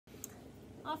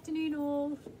Afternoon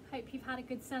all, hope you've had a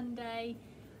good Sunday.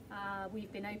 We've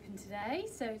been open today,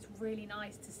 so it's really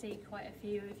nice to see quite a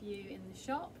few of you in the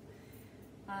shop.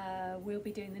 We'll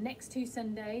be doing the next two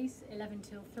Sundays, 11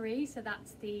 till 3, so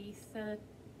that's the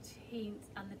 13th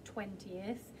and the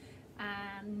 20th,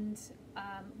 and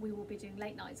we will be doing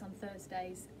late nights on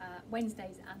Thursdays,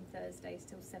 Wednesdays and Thursdays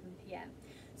till 7 p.m.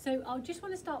 So I just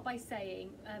want to start by saying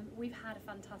we've had a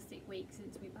fantastic week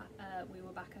since we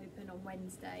were back open on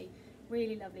Wednesday.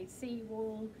 Really lovely to see you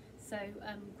all. So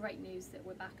great news that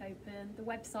we're back open. The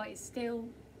website is still,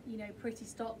 pretty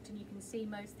stocked, and you can see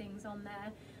most things on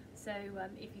there. So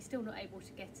if you're still not able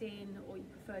to get in, or you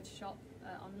prefer to shop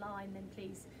online, then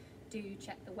please do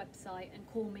check the website and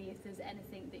call me if there's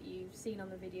anything that you've seen on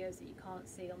the videos that you can't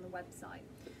see on the website.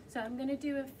 So I'm going to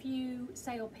do a few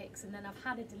sale picks, and then I've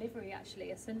had a delivery,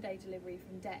 actually a Sunday delivery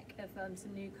from d.e.c.k of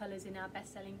some new colours in our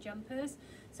best-selling jumpers.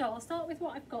 So I'll start with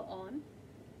what I've got on.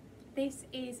 This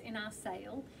is in our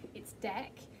sale. It's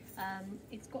d.e.c.k.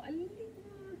 It's got a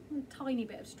tiny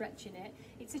bit of stretch in it.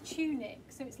 It's a tunic,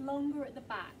 so it's longer at the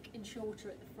back and shorter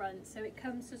at the front, so it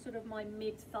comes to sort of my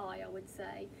mid-thigh, I would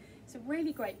say. It's a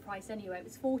really great price anyway. It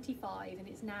was $45 and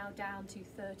it's now down to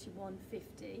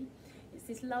 $31.50. It's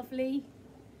this lovely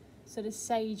sort of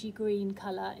sagey green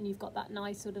colour, and you've got that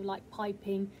nice sort of like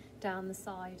piping down the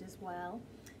side as well.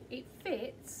 It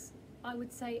fits, I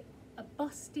would say, a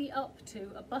busty up to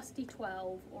a busty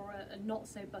 12 or a not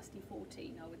so busty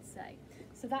 14, I would say.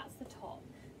 So that's the top.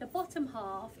 The bottom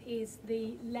half is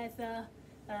the leather,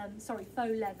 faux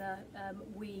leather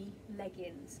wee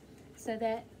leggings. So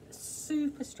they're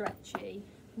super stretchy,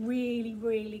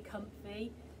 really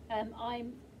comfy.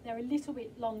 They're a little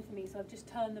bit long for me, so I've just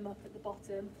turned them up at the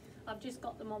bottom. I've just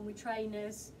got them on with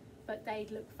trainers, but they'd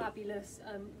look fabulous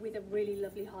with a really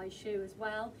lovely high shoe as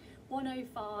well.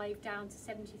 $105 down to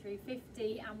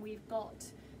 $73.50, and we've got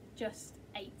just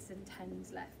 8s and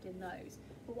 10s left in those.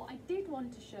 But what I did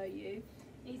want to show you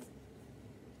is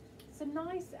some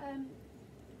nice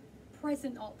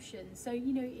present options. So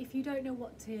if you don't know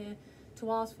what to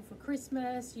ask for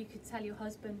Christmas, you could tell your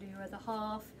husband or your other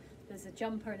half there's a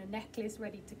jumper and a necklace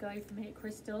ready to go from here,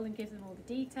 Crystal, and give them all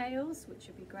the details, which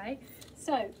would be great.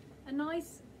 So a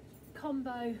nice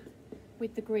combo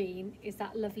with the green is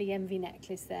that lovely envy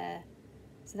necklace there.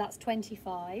 So that's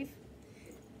 $25.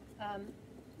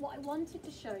 What I wanted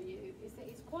to show you is that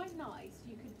it's quite nice.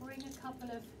 You could bring a couple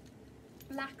of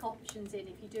black options in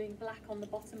if you're doing black on the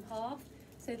bottom half.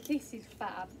 So this is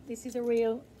fab. This is a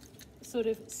real sort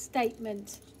of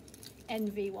statement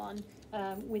envy one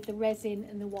with the resin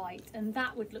and the white, and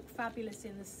that would look fabulous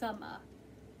in the summer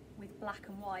with black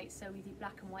and white. So with your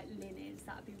black and white linens,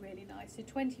 that would be really nice. So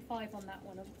 $25 on that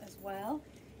one as well.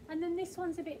 And then this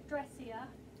one's a bit dressier.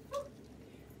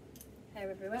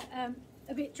 Hair everywhere.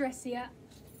 A bit dressier.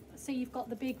 So you've got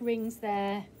the big rings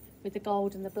there with the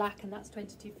gold and the black, and that's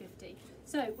 $22.50.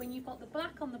 So when you've got the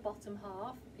black on the bottom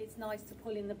half, it's nice to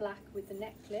pull in the black with the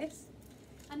necklace.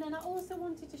 And then I also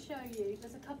wanted to show you,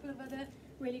 there's a couple of other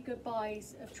really good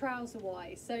buys of trouser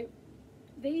wise. So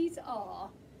these are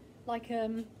like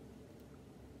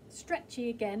stretchy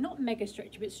again, not mega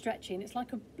stretchy, but stretchy, and it's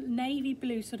like a navy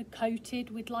blue sort of coated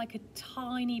with like a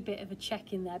tiny bit of a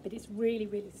check in there, but it's really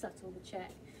subtle, the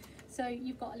check. So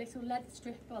you've got a little leather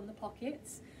strip on the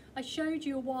pockets. I showed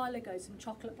you a while ago some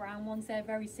chocolate brown ones. They're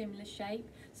very similar shape.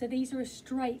 So these are a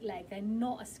straight leg, they're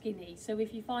not a skinny. So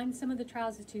if you find some of the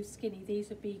trousers too skinny, these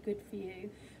would be good for you.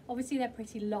 Obviously they're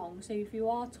pretty long, so if you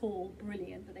are tall,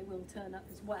 brilliant, but they will turn up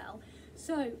as well.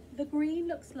 So the green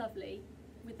looks lovely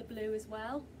with the blue as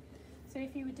well. So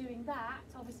if you were doing that,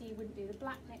 obviously you wouldn't do the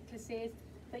black necklaces,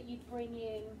 but you'd bring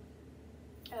in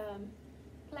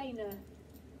plainer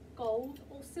gold,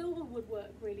 or silver would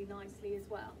work really nicely as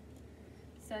well.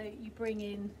 So you bring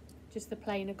in just the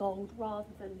plainer gold rather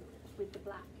than with the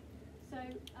black. So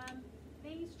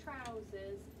these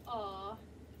trousers are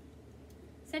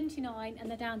 $79 and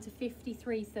they're down to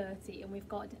 $53.30, and we've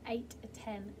got an 8, a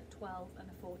 10, a 12 and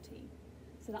a 14.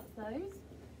 So that's those.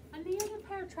 And the other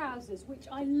pair of trousers, which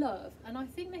I love, and I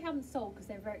think they haven't sold because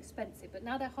they're very expensive, but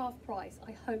now they're half price,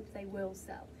 I hope they will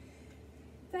sell.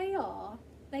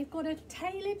 They've got a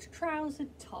tailored trouser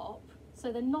top,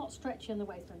 so they're not stretchy on the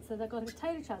waistband. So they've got a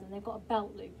tailored trouser and they've got a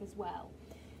belt loop as well.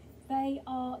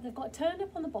 They've got it turned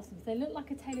up on the bottom, so they look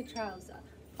like a tailored trouser,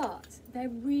 but they're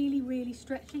really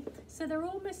stretchy. So they're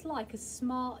almost like a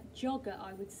smart jogger,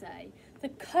 I would say. The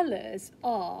colours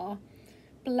are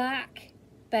black,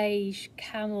 beige,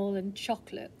 camel and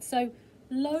chocolate. So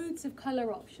loads of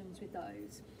colour options with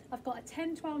those. I've got a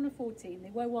 10, 12 and a 14. They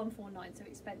were $149, so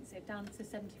expensive, down to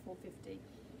 $74.50.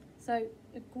 So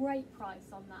a great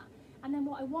price on that. And then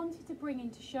what I wanted to bring in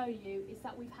to show you is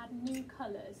that we've had new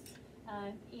colours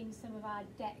in some of our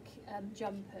d.e.c.k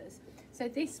jumpers. So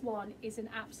this one is an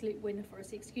absolute winner for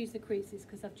us. Excuse the creases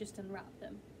because I've just unwrapped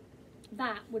them.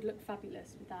 That would look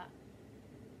fabulous with that.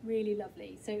 Really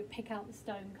lovely. So pick out the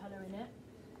stone colour in it.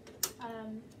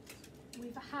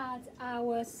 We've had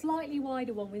our slightly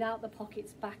wider one without the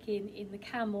pockets back in the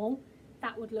camel.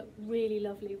 That would look really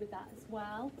lovely with that as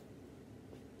well.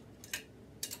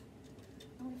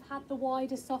 And we've had the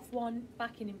wider soft one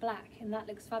back in black, and that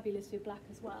looks fabulous with black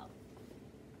as well.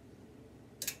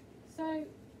 So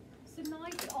some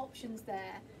nice options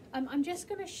there. I'm just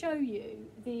going to show you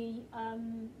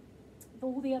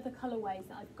all the other colourways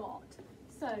that I've got.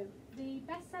 So the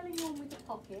best-selling one with the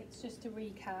pockets, just to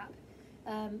recap,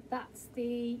 that's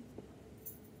the,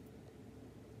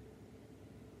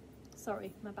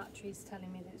 sorry, my battery is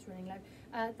telling me that it's running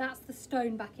low. That's the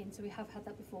stone back in, so we have had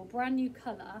that before. Brand new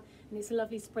colour, and it's a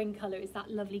lovely spring colour. It's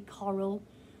that lovely coral.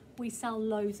 We sell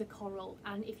loads of coral,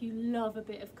 and if you love a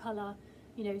bit of colour,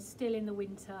 you know, still in the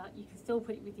winter, you can still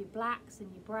put it with your blacks and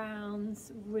your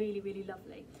browns. Really, really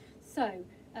lovely. So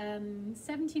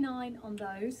 79 on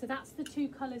those. So that's the two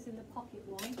colours in the pocket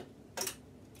one.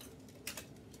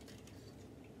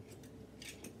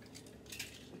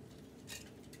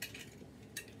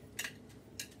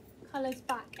 Colours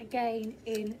back again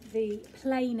in the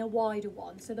plainer, wider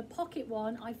one. So the pocket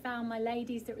one, I found my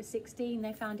ladies that were 16,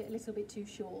 they found it a little bit too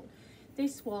short.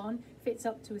 This one fits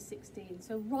up to a 16,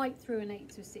 so right through an 8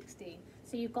 to a 16.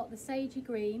 So you've got the sagey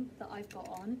green that I've got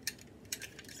on.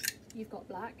 You've got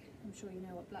black. I'm sure you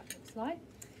know what black looks like.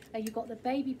 You've got the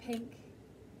baby pink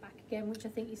back again, which I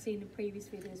think you've seen in previous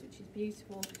videos, which is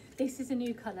beautiful. This is a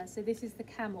new colour, so this is the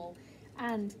camel.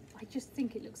 And I just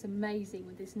think it looks amazing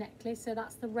with this necklace. So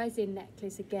that's the resin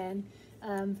necklace again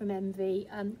from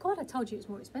MV. God, I told you it was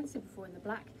more expensive before in the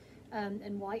black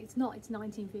and white. It's not, it's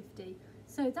 1950.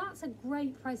 So that's a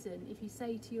great present if you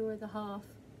say to your other half,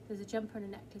 there's a jumper and a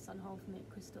necklace on hold for me at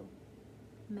Crystal.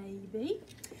 Maybe.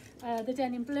 The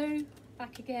denim blue,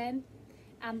 back again.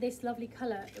 And this lovely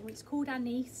colour, it's called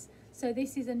anise. So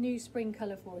this is a new spring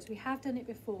colour for us. We have done it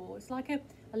before. It's like a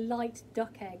light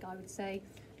duck egg, I would say,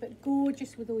 but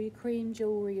gorgeous with all your cream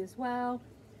jewellery as well.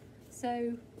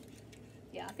 So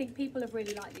yeah, I think people have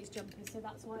really liked these jumpers, so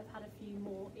that's why I've had a few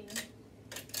more in.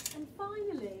 And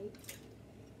finally,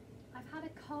 I've had a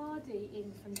cardi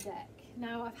in from d.e.c.k.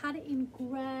 Now I've had it in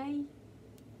grey,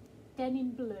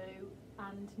 denim blue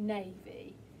and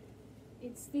navy.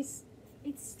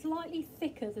 It's slightly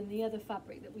thicker than the other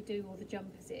fabric that we do all the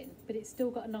jumpers in, but it's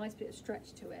still got a nice bit of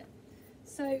stretch to it.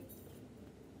 So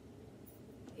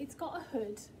it's got a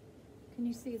hood, can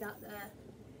you see that there?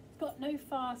 It's got no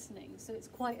fastening, so it's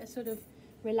quite a sort of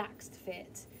relaxed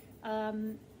fit.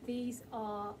 These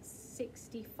are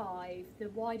 65. The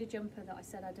wider jumper that I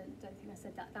said, I don't think I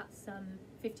said that, that's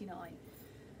 59.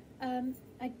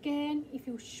 Again, if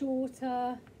you're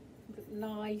shorter, look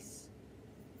nice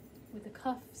with the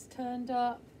cuffs turned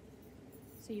up,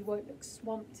 so you won't look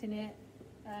swamped in it.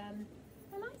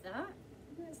 I like that.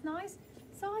 I think that's nice.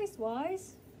 Size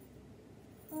wise,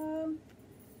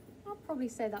 I'll probably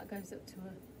say that goes up to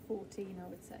a 14, I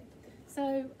would say.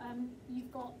 So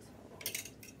you've got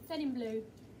denim blue.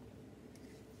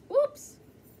 Whoops!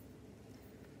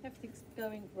 Everything's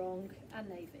going wrong, and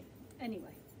navy.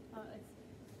 Anyway,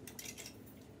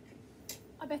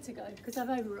 I better go because I've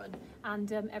overrun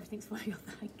and everything's falling off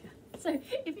the hanger. So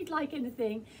if you'd like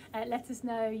anything, let us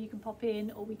know. You can pop in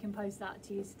or we can post that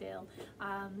to you still.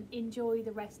 Enjoy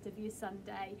the rest of your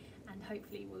Sunday and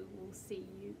hopefully we will see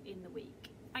you in the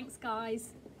week. Thanks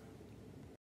guys.